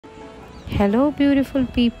Hello beautiful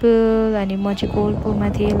people अनि म चाहिँ कोहलपुरमा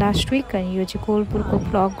थिएँ लास्ट विक अनि यो चाहिँ कोहलपुरको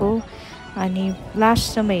ब्लग हो अनि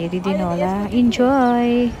लास्टसम्म हेरिदिनु होला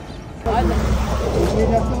इन्जोय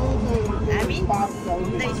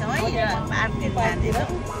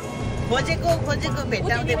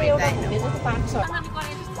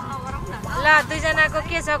ल दुईजनाको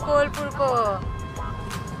के छ कोहलपुरको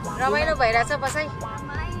रमाइलो भइरहेछ बसाइ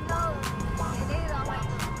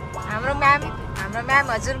हाम्रो म्याम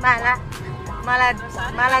हजुर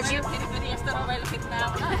मालाज्यू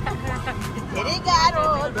धेरै गाह्रो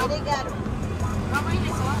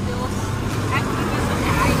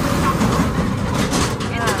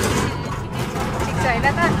ठिक छ होइन त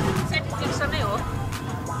सेटिस्फ्याक्सनै हो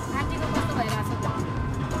आन्टीको कस्तो भइरहेछ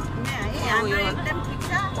एकदम ठिक छ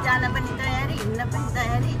जान पनि तयारी हिँड्न पनि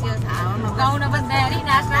तयारी त्यो हावामा गाउन पनि तयारी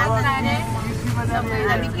नाच्न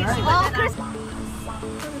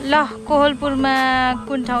ल कोहलपुरमा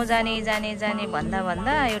कुन ठाउँ जाने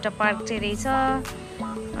भन्दा एउटा पार्क चाहिँ रहेछ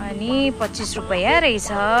अनि 25 रुपैयाँ रहेछ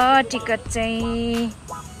टिकट चाहिँ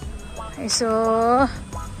यसो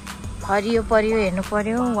हरियो परियो हेर्नु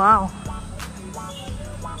पर्यो वाउ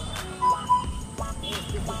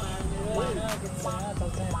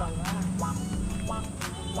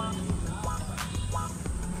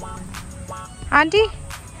आन्टी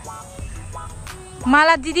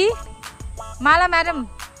माला दिदी माला म्याडम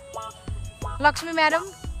लक्ष्मी म्याडम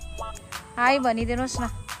हाई भनिदिनुहोस् न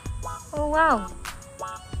ओ वाउ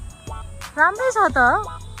राम्रै छ त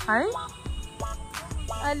है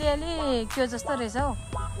अलिअलि के जस्तो रहेछ हौ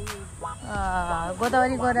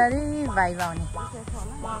गोदावरी भाइ आउने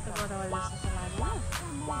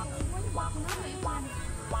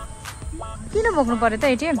किन बोक्नु पर्यो त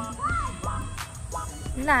एटिएम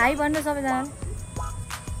ल हाई भन्नु सबैजनाले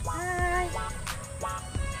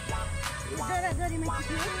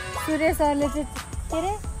सुरेश सरले चाहिँ के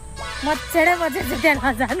अरे मच्छेडै त्यहाँ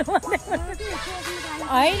नजानु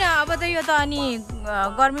होइन अब त यो त अनि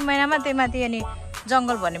गर्मी महिनामा त्यही माथि अनि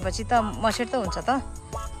जङ्गल भनेपछि त मच्छेड त हुन्छ त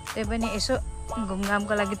त्यही पनि यसो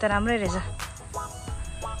घुमघामको लागि त राम्रै रहेछ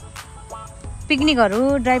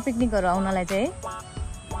पिकनिकहरू ड्राई पिकनिकहरू आउनलाई चाहिँ है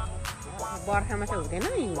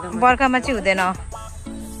बर्खामा चाहिँ हुँदैन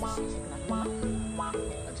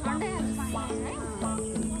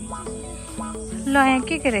ल यहाँ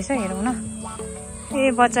के रहेछ हेरौँ न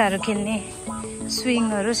ए बच्चाहरू खेल्ने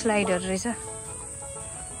स्विङहरू स्लाइडहरू रहेछ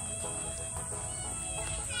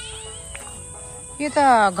यो त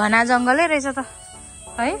घना जङ्गलै रहेछ त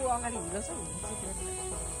है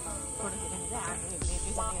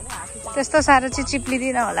त्यस्तो साह्रो चाहिँ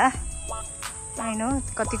चिप्लिदिन होला होइन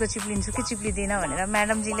कतिको चिप्लिन्छु कि चिप्लिदिन भनेर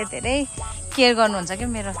म्याडमजीले धेरै केयर गर्नुहुन्छ क्या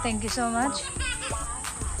मेरो थ्याङ्क यू सो मच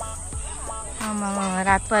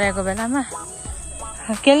रात परेको बेलामा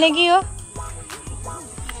खेल्ने कि हो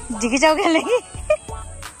झिकिचाउ खेल्ने कि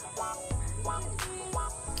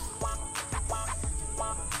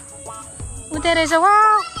उतै रहेछ वा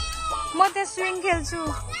म त्यहाँ स्विङ खेल्छु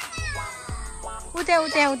उता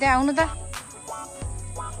आउनु त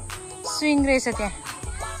स्विङ रहेछ त्यहाँ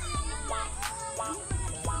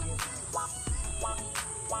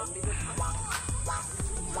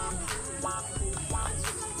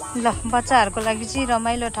ल बच्चाहरूको लागि चाहिँ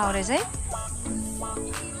रमाइलो ठाउँ रहेछ है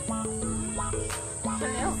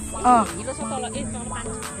ल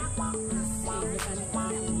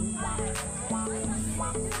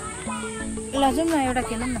जाउँ न एउटा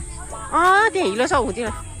खेलौँ न त्यहाँ हिलो छ हुँदैन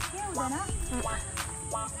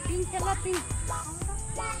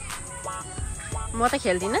म त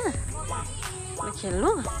खेल्दिनँ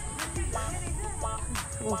खेल्नु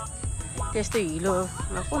त्यस्तो हिलो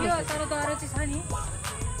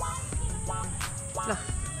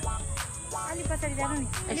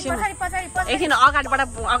एकछिन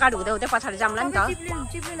अगाडि हुँदै पछाडि जाउँला नि त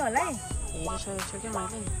चिप्लिनु होला है हेरिसकेको छु क्या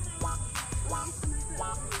मैले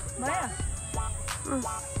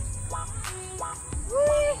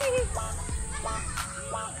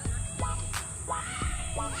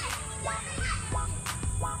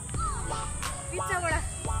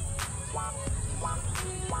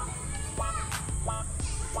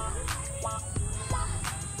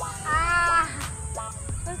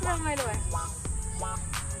रमाइलो भयो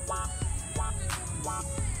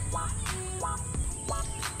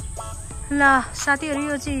ल साथीहरू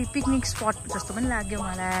यो चाहिँ पिकनिक स्पट जस्तो पनि लाग्यो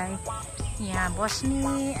मलाई यहाँ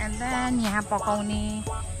बस्ने एन्ड देन यहाँ पकाउने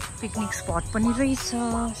पिकनिक स्पट पनि रहेछ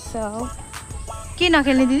सो के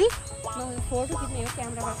नखेल्ने दिदी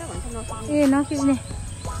ए नखिच्ने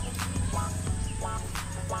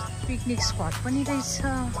पिकनिक स्पट पनि रहेछ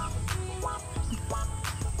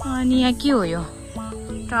अनि यहाँ के हो यो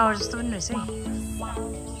टावर जस्तो पनि रहेछ है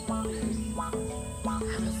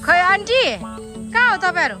खै आन्टी कहाँ हो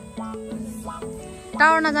तपाईँहरू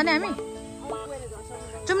टावर नजाने हामी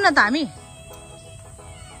जाउँ न त हामी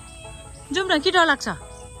जाउँ न कि डर लाग्छ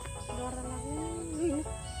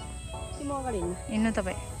हिँड्नु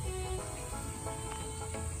तपाईँ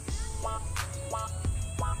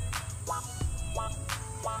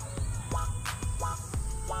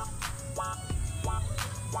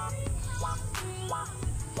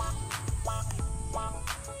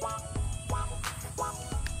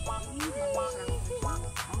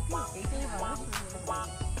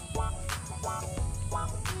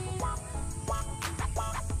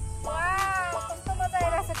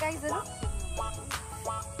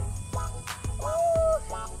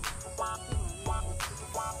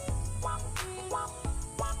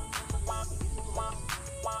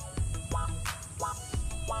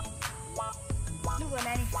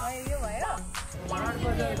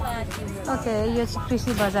ओके यो चाहिँ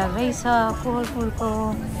कृषि बजार रहेछ कोहलपुरको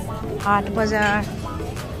हाट बजार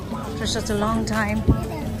for such a long time.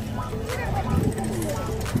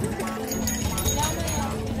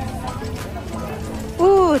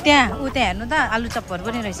 त्यहाँ हेर्नु त आलु चपहरू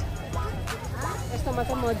पनि रहेछ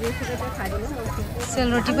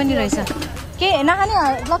सेलरोटी पनि रहेछ के नखाने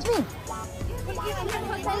लक्ष्मी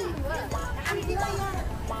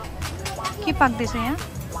के पाक्दैछ यहाँ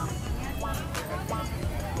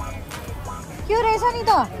के रहेछ नि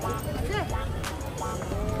त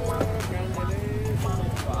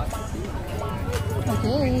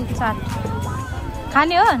ओके चाट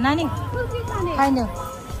खाने हो नानी खाइदियो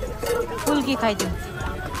फुल्की खाइदियो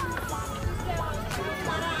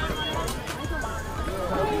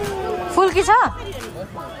फुल्की छ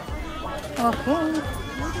ओके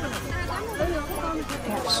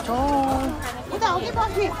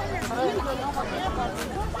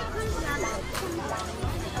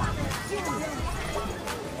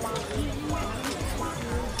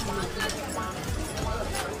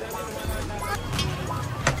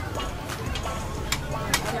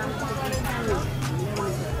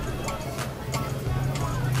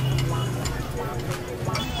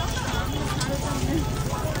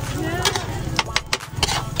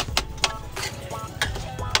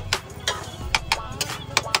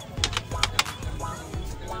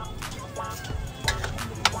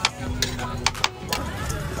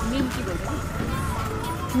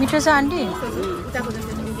मिठो छ आन्टी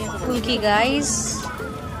फुल्की गाइस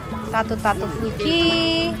तातो तातो फुल्की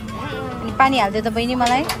अनि पानी हाल्दै त बहिनी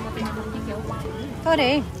मलाई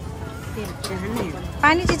थोरै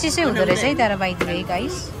पानी चाहिँ चिसै हुँदो रहेछ है तर by the way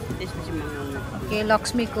guys okay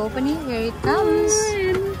लक्ष्मीको पनि हियर इट कम्स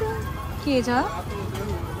के छ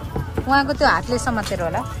उहाँको त्यो हातले समातेर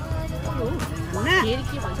होला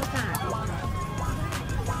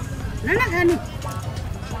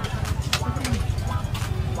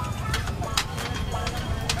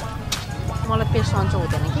मलाई पेट सन्चो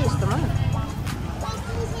हुँदैन कि यस्तोमा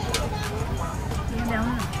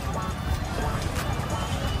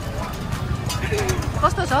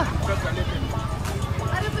कस्तो छ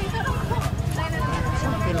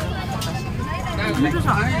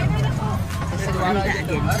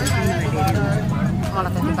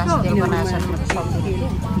मलाई त त्यो बासी बनाएको छ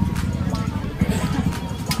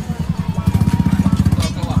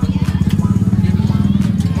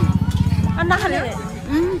नखाने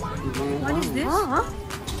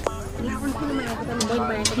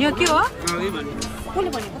यो के हो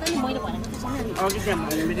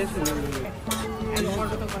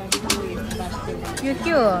यो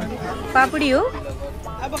के हो पापडी हो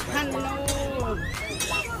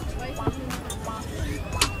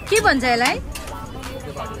के भन्छ यसलाई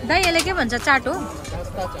दाइ यसलाई के भन्छ चाट हो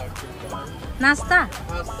नास्ता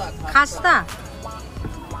खास्ता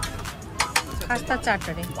खास्ता चाट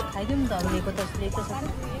अरे खाइदिउँ नि त अब लिएको त लिएको छ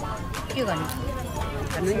के गर्ने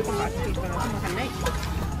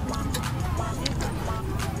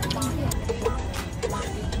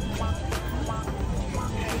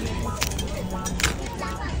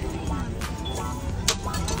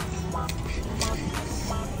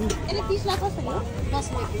यसले पिसलाई कसरी हो 10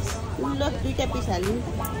 पिस ल दुईटा पिस हाल्नु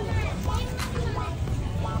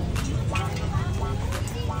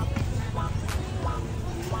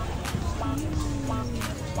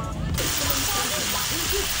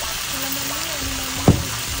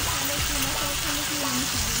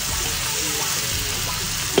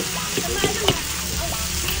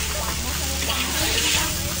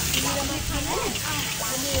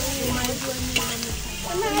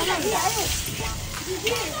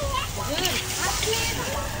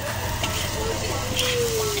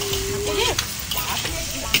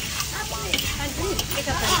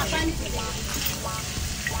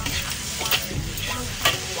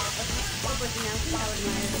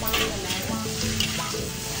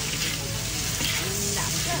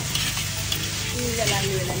निदा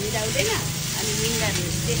लाग्ने बेला निदाउँदैन अनि निदा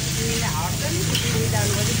त्यसपछि निदा हट्छ नि त्यसपछि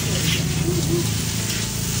निदाउनु पर्छ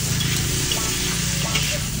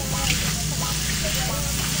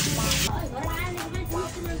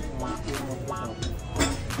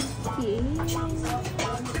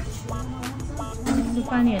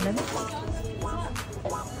पानी हेर्दा